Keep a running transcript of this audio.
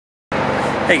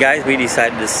Hey guys, we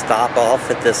decided to stop off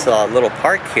at this little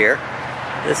park here.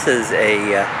 This is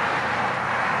a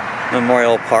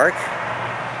memorial park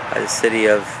by the city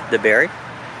of DeBary,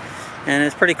 and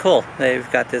it's pretty cool. They've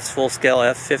got this full-scale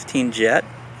F-15 jet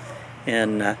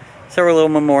and several little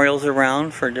memorials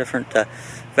around for different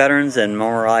veterans and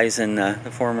memorializing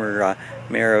the former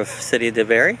mayor of the city of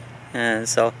DeBary. And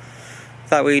so I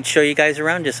thought we'd show you guys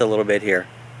around just a little bit here.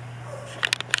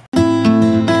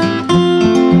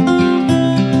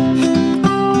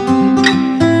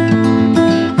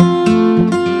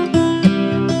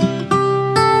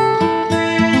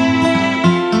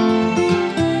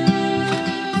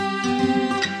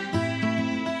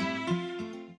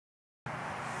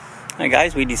 Hi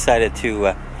guys, we decided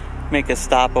to make a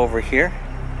stop over here.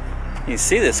 You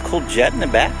see this cool jet in the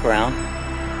background.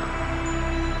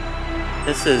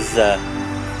 This is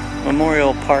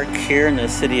Memorial Park here in the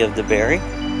city of DeBary.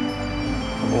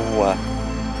 We'll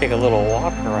take a little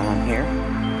walk around here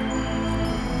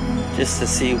just to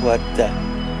see what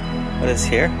is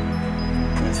here.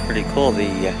 And it's pretty cool.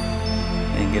 You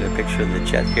can get a picture of the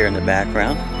jet here in the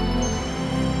background.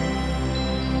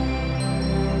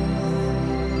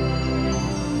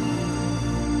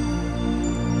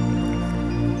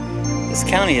 This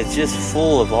county is just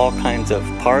full of all kinds of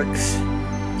parks,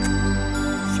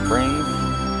 springs,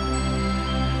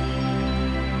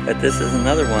 but this is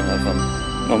another one of them.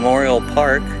 Memorial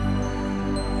Park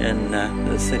in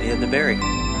the city of DeBary.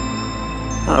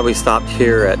 We stopped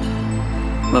here at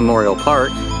Memorial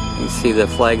Park. You see the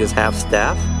flag is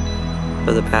half-staff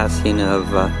for the passing of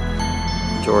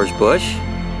George Bush.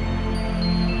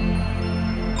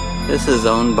 This is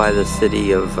owned by the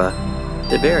city of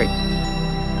DeBary.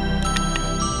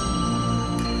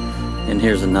 And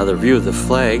here's another view of the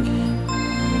flag,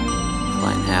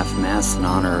 flying half-mast in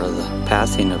honor of the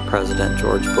passing of President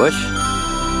George Bush.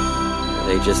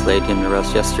 They just laid him to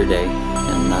rest yesterday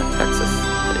in Texas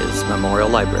at his Memorial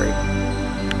Library.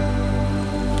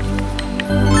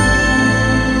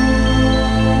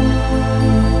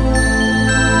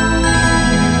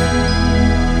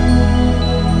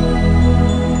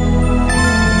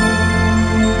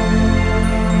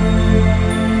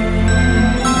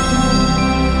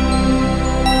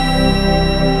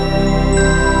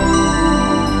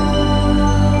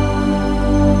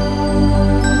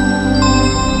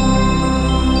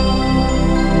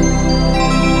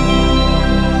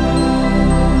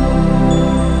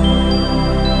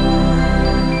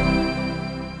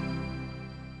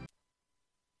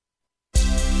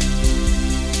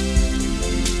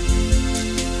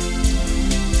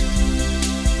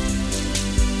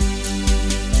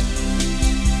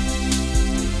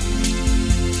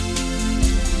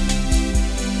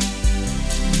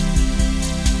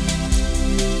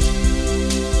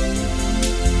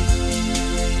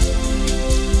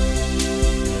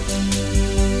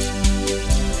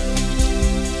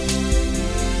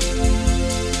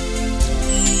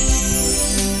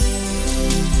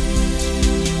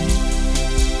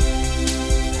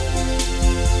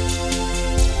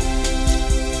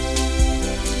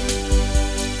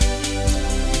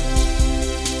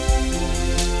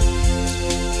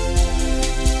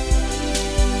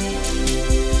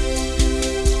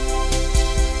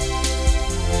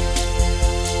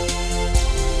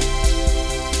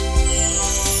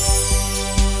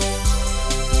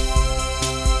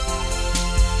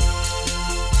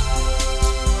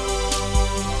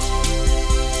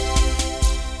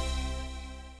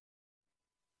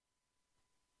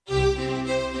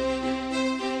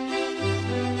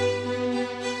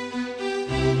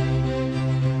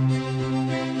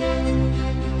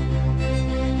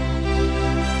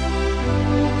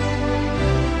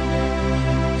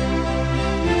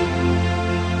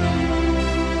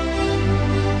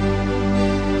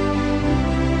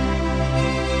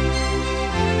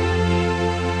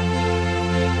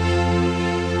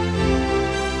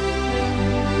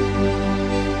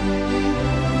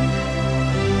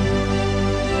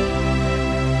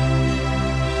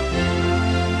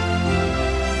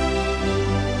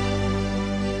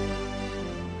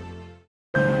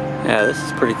 Yeah, this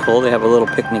is pretty cool. They have a little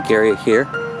picnic area here,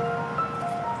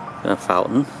 and a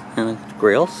fountain, and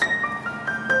grills.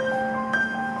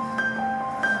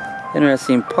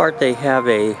 Interesting part, they have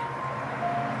a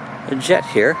jet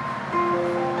here.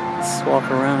 Let's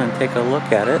walk around and take a look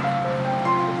at it.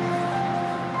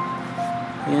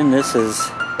 And this is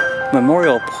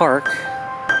Memorial Park,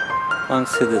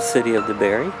 belongs to the city of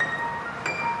DeBary.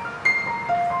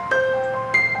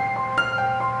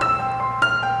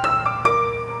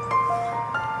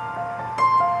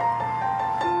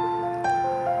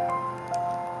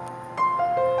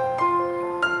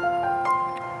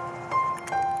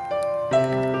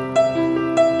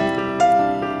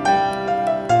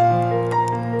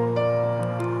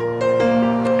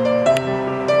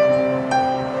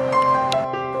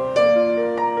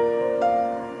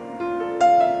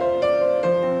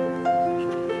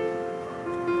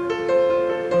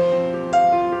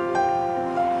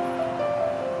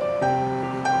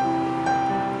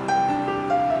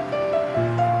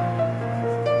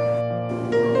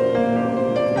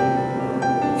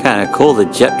 cool, the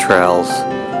jet trails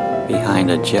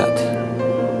behind a jet.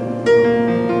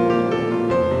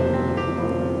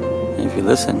 And if you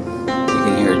listen, you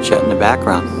can hear a jet in the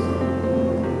background.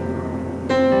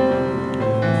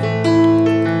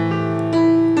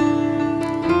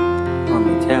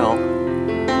 On the tail,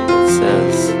 it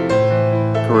says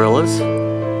Gorillas,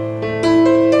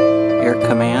 Air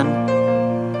Command,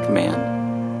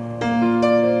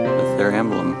 with their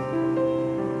emblem.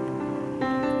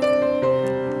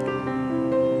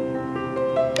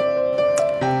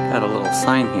 Got a little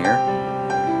sign here.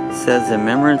 It says in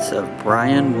remembrance of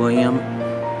Brian William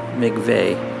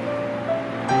McVeigh.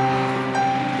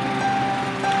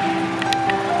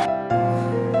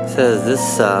 It says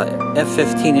this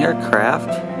F-15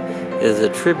 aircraft is a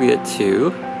tribute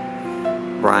to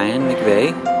Brian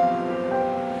McVeigh,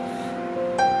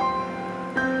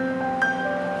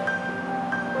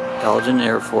 Elgin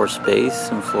Air Force Base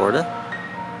in Florida.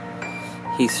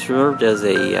 He served as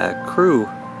a crew.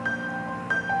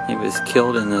 He was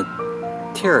killed in the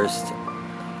terrorist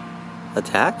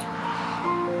attack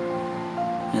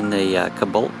in the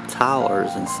Kabul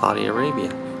Towers in Saudi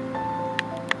Arabia.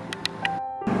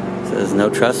 It says no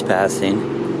trespassing,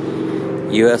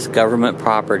 U.S. government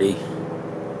property.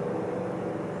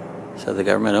 So the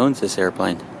government owns this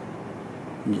airplane,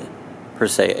 per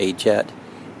se, a jet.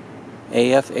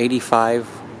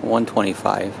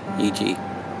 AF-85-125 EG.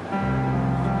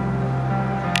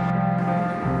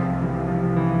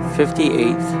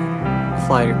 58th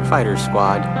Fighter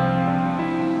Squad.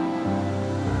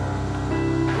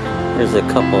 There's a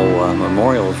couple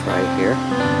memorials right here.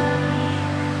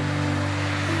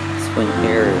 This one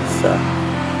here is a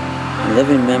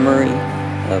living memory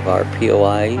of our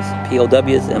POWs,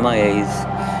 MIAs.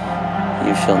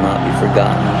 You shall not be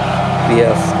forgotten.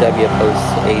 VFW Post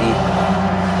 80,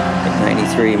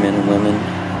 93 men and women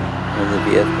of the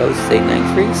VF Post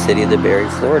 893, City of DeBary,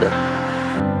 Florida.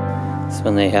 This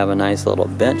one they have a nice little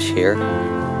bench here,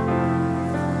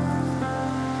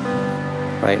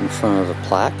 right in front of a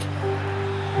plaque.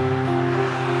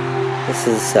 This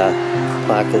is a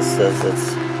plaque that says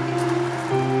it's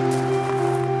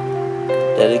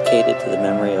dedicated to the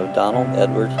memory of Donald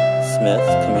Edward Smith,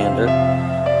 Commander,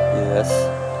 U.S.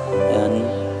 and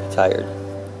retired.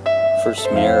 First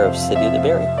Mayor of City of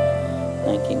DeBary,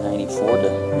 1994 to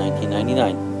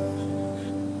 1999.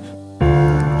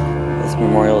 This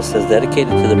memorial says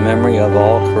dedicated to the memory of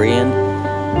all Korean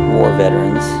War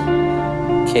veterans.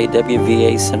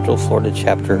 KWVA Central Florida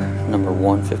Chapter number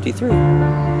 153.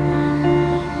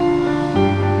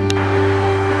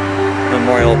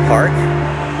 Memorial Park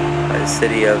by the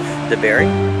City of DeBary.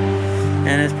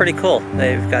 And it's pretty cool.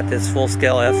 They've got this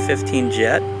full-scale F-15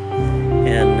 jet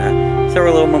and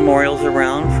several little memorials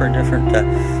around for different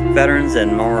veterans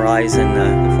and memorializing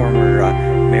the former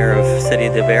mayor of City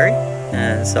of DeBary.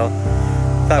 And so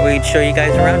thought we'd show you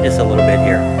guys around just a little bit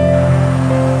here.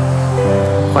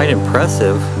 Quite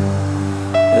impressive,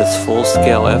 this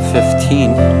full-scale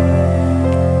F-15.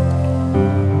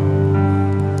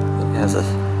 It has a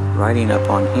writing up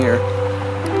on here.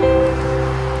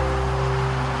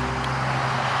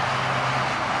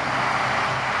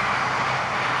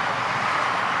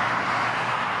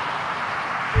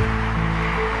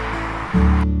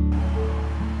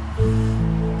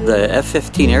 The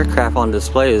F-15 aircraft on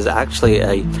display is actually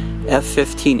a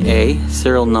F-15A,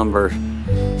 serial number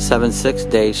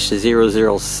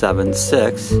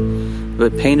 76-0076,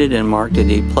 but painted and marked to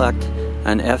depict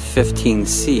an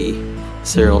F-15C,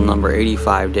 serial number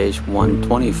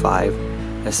 85-125,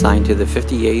 assigned to the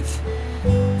 58th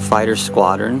Fighter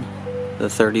Squadron, the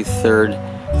 33rd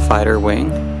Fighter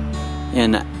Wing,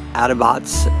 in Abbottabad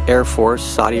Air Force,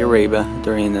 Saudi Arabia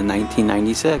during the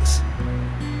 1996.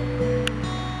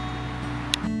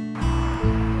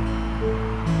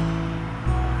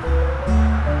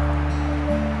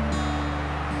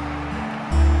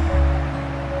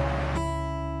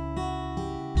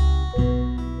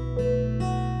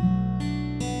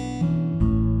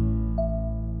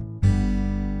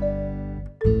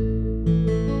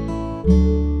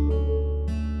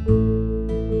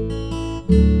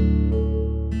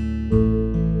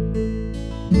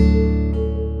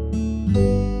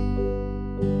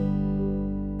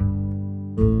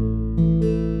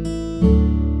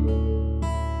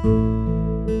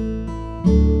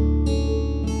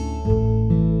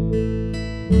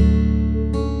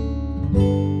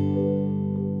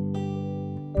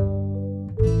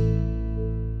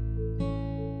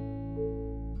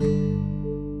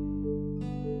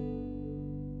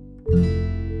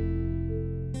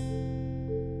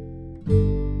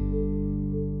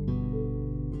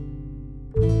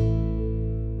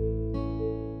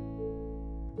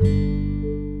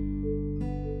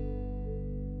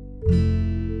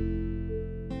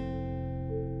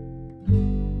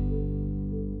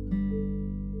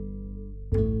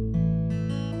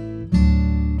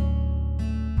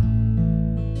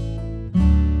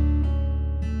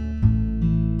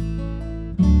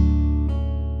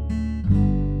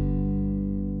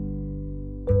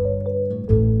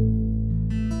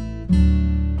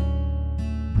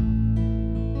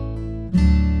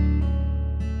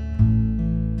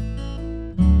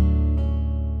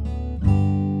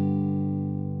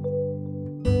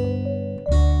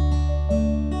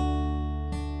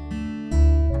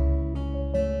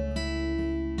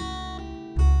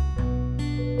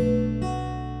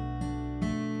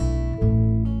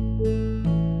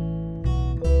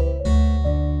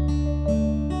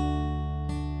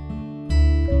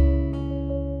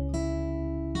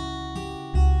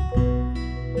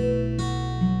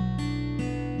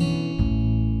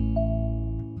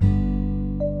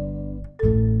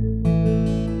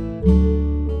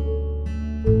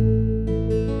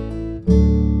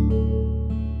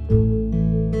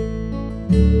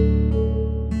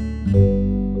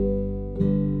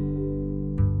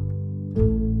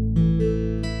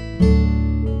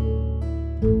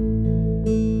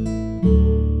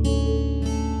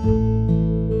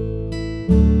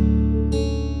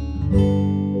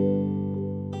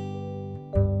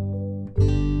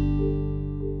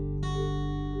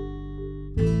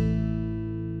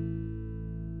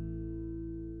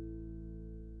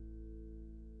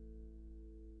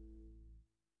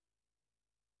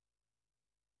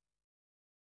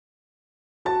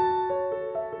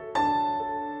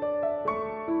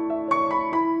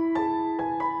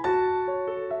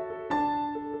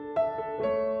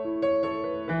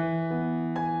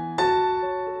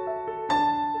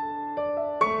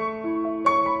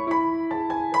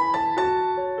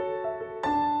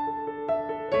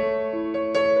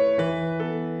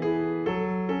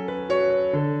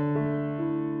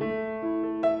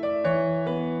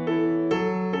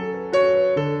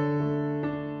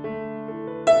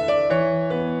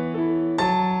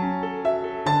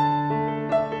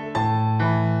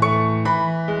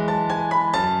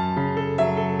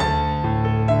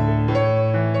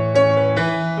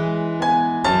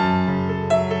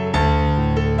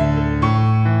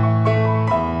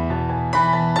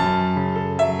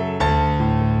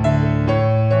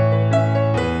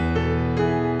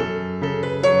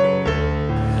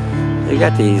 They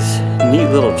got these neat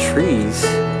little trees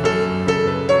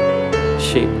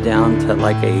shaped down to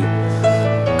like a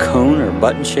cone or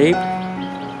button shape.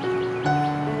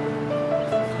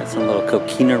 Got some little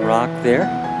coquina rock there.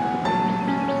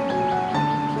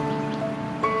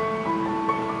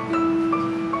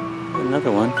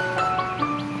 Another one.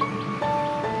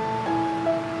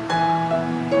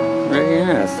 Very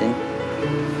interesting.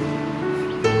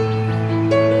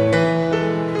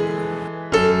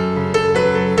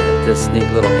 This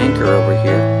neat little anchor over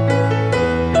here.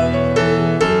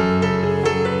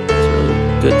 It's a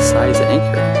really good size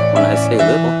anchor when I say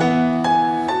little.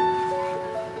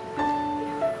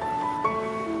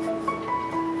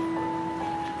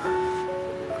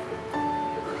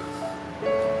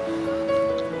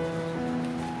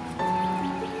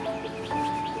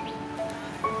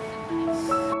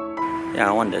 Yeah,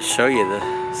 I wanted to show you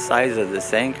the size of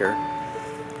this anchor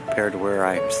compared to where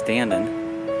I'm standing.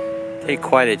 Take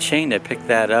quite a chain to pick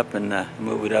that up and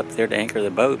move it up there to anchor the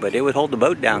boat, but it would hold the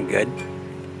boat down good.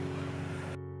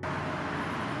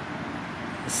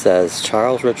 It says,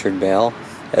 Charles Richard Bell,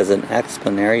 as an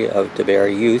explanatory of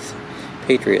DeBary youth,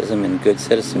 patriotism, and good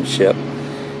citizenship,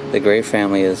 the Gray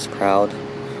family is proud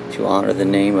to honor the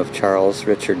name of Charles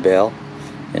Richard Bell.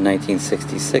 In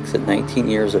 1966, at 19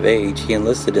 years of age, he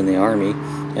enlisted in the Army,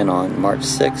 and on March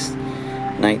 6,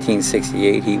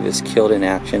 1968, he was killed in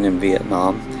action in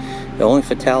Vietnam. The only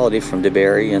fatality from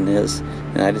DeBary in his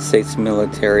United States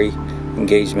military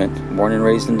engagement. Born and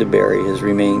raised in DeBary, his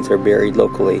remains are buried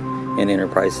locally in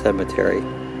Enterprise Cemetery.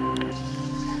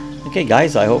 Okay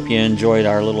guys, I hope you enjoyed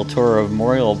our little tour of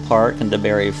Memorial Park in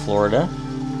DeBary, Florida.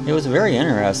 It was very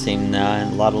interesting, a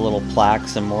lot of little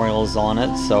plaques and memorials on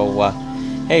it. So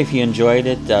hey, if you enjoyed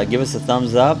it, give us a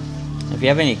thumbs up. If you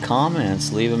have any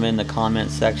comments, leave them in the comment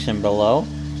section below.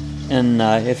 And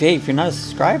if you're not a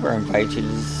subscriber, I invite you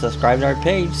to subscribe to our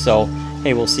page. So,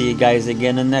 hey, we'll see you guys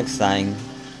again in the next time.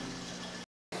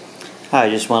 Hi, I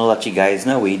just want to let you guys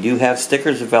know we do have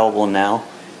stickers available now.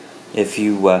 If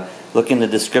you look in the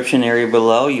description area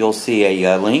below, you'll see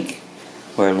a link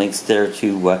where it links there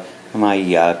to my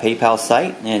PayPal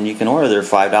site, and you can order. They're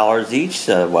 $5 each.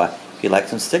 So if you like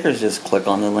some stickers, just click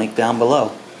on the link down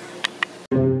below.